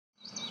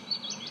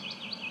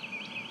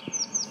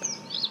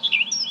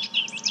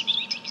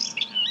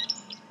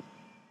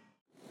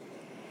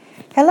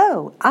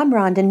Hello, I'm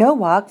Rhonda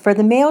Nowak for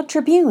the Mail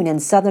Tribune in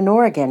Southern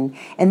Oregon,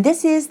 and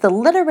this is the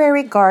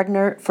Literary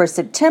Gardener for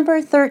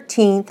September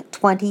 13th,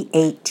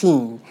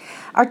 2018.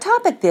 Our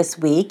topic this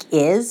week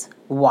is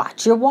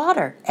Watch Your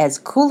Water as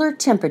cooler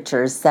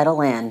temperatures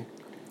settle in.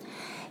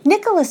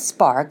 Nicholas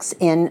Sparks,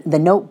 in The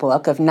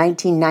Notebook of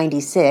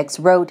 1996,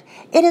 wrote,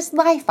 "It is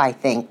life, I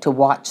think, to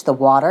watch the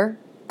water.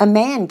 A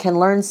man can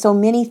learn so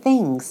many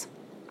things."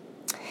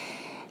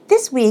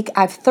 This week,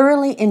 I've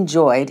thoroughly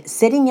enjoyed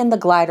sitting in the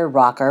glider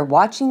rocker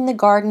watching the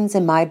gardens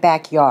in my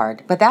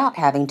backyard without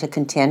having to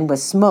contend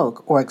with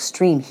smoke or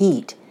extreme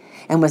heat.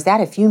 And was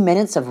that a few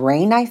minutes of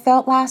rain I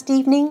felt last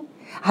evening?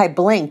 I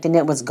blinked and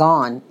it was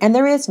gone, and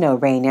there is no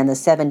rain in the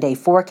 7-day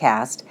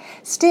forecast.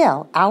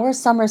 Still, our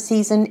summer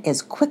season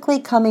is quickly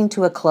coming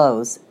to a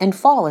close, and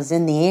fall is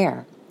in the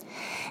air.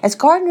 As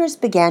gardeners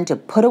began to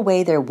put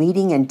away their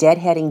weeding and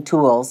deadheading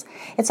tools,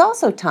 it's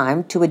also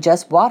time to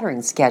adjust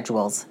watering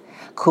schedules.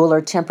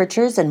 Cooler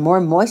temperatures and more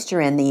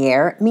moisture in the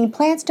air mean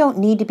plants don't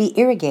need to be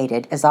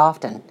irrigated as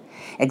often.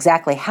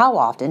 Exactly how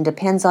often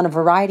depends on a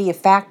variety of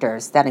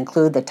factors that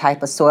include the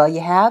type of soil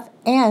you have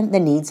and the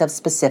needs of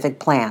specific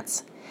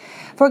plants.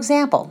 For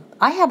example,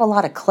 I have a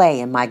lot of clay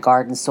in my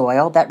garden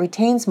soil that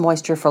retains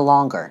moisture for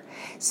longer,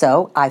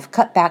 so I've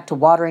cut back to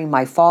watering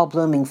my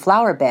fall-blooming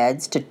flower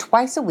beds to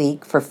twice a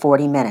week for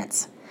 40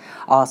 minutes.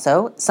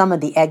 Also, some of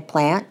the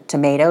eggplant,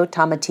 tomato,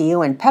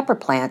 tomatillo, and pepper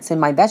plants in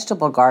my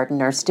vegetable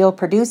garden are still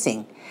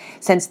producing.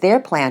 Since they're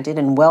planted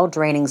in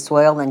well-draining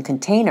soil and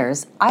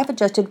containers, I've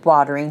adjusted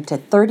watering to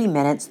 30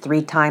 minutes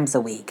 3 times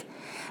a week.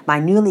 My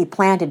newly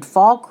planted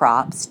fall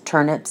crops,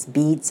 turnips,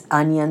 beets,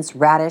 onions,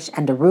 radish,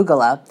 and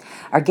arugula,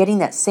 are getting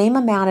that same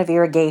amount of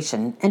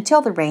irrigation until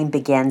the rain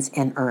begins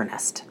in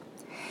earnest.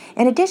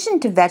 In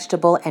addition to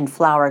vegetable and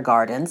flower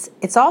gardens,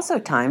 it's also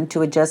time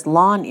to adjust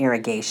lawn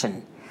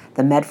irrigation.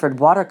 The Medford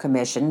Water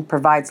Commission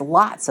provides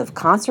lots of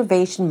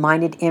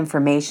conservation-minded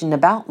information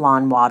about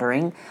lawn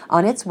watering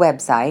on its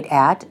website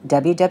at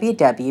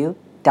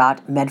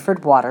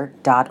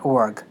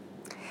www.medfordwater.org.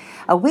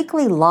 A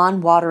weekly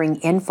lawn watering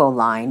info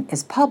line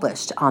is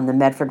published on the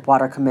Medford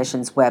Water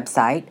Commission's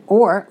website,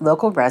 or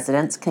local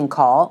residents can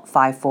call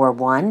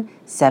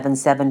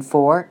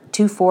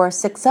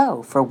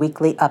 541-774-2460 for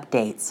weekly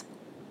updates.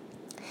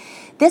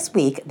 This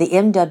week, the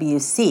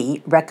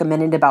MWC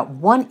recommended about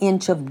 1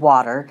 inch of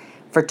water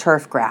for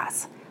turf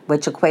grass,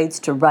 which equates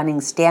to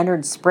running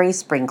standard spray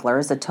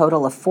sprinklers a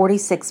total of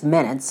 46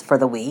 minutes for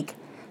the week,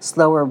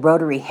 slower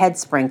rotary head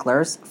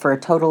sprinklers for a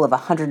total of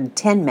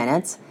 110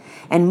 minutes,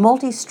 and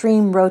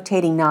multi-stream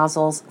rotating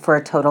nozzles for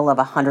a total of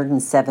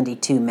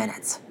 172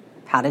 minutes.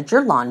 How did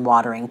your lawn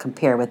watering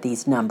compare with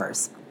these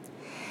numbers?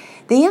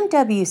 The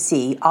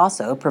MWC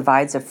also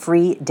provides a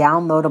free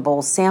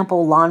downloadable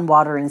sample lawn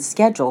watering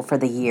schedule for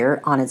the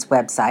year on its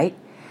website.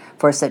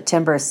 For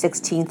September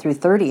 16th through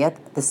 30th,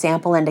 the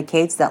sample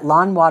indicates that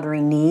lawn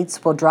watering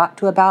needs will drop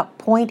to about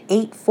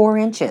 0.84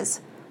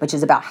 inches, which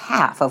is about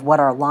half of what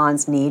our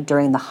lawns need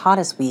during the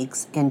hottest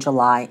weeks in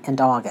July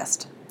and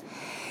August.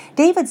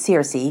 David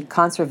Searcy,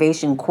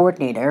 Conservation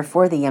Coordinator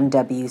for the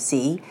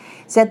MWC,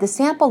 said the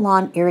sample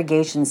lawn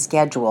irrigation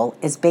schedule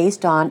is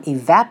based on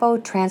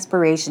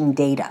evapotranspiration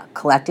data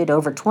collected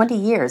over 20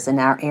 years in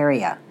our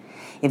area.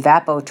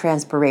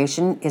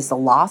 Evapotranspiration is the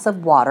loss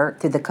of water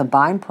through the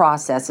combined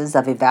processes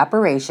of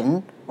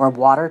evaporation, or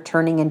water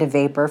turning into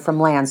vapor from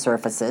land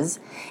surfaces,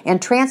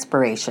 and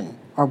transpiration,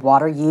 or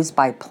water used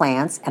by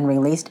plants and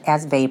released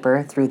as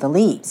vapor through the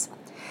leaves.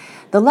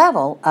 The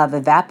level of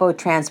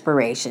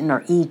evapotranspiration,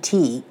 or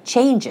ET,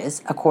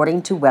 changes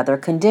according to weather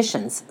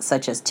conditions,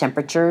 such as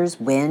temperatures,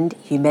 wind,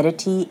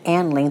 humidity,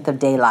 and length of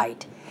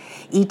daylight.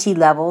 ET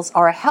levels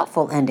are a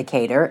helpful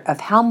indicator of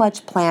how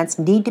much plants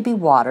need to be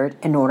watered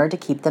in order to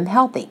keep them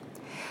healthy.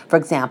 For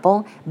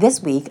example,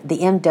 this week the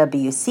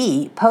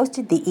MWC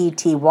posted the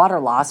ET water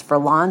loss for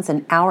lawns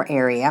in our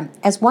area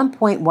as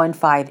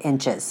 1.15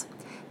 inches.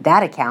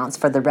 That accounts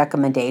for the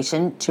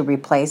recommendation to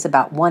replace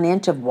about 1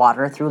 inch of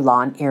water through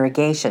lawn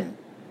irrigation.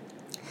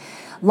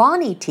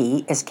 Lawn ET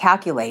is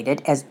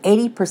calculated as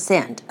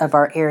 80% of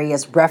our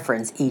area's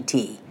reference ET.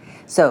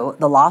 So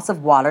the loss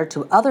of water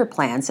to other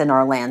plants in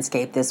our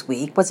landscape this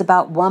week was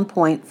about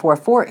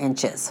 1.44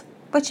 inches,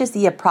 which is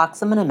the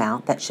approximate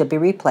amount that should be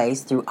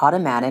replaced through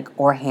automatic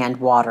or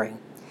hand watering.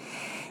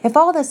 If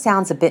all this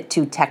sounds a bit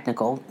too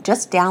technical,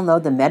 just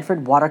download the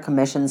Medford Water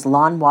Commission's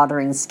lawn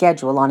watering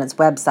schedule on its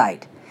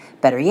website.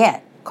 Better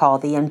yet, call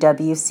the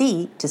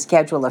MWC to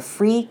schedule a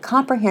free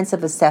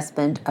comprehensive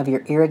assessment of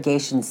your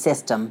irrigation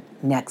system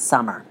next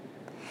summer.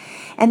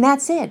 And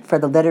that's it for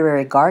the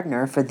Literary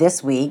Gardener for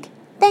this week.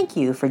 Thank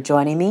you for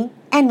joining me,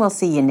 and we'll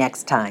see you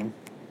next time.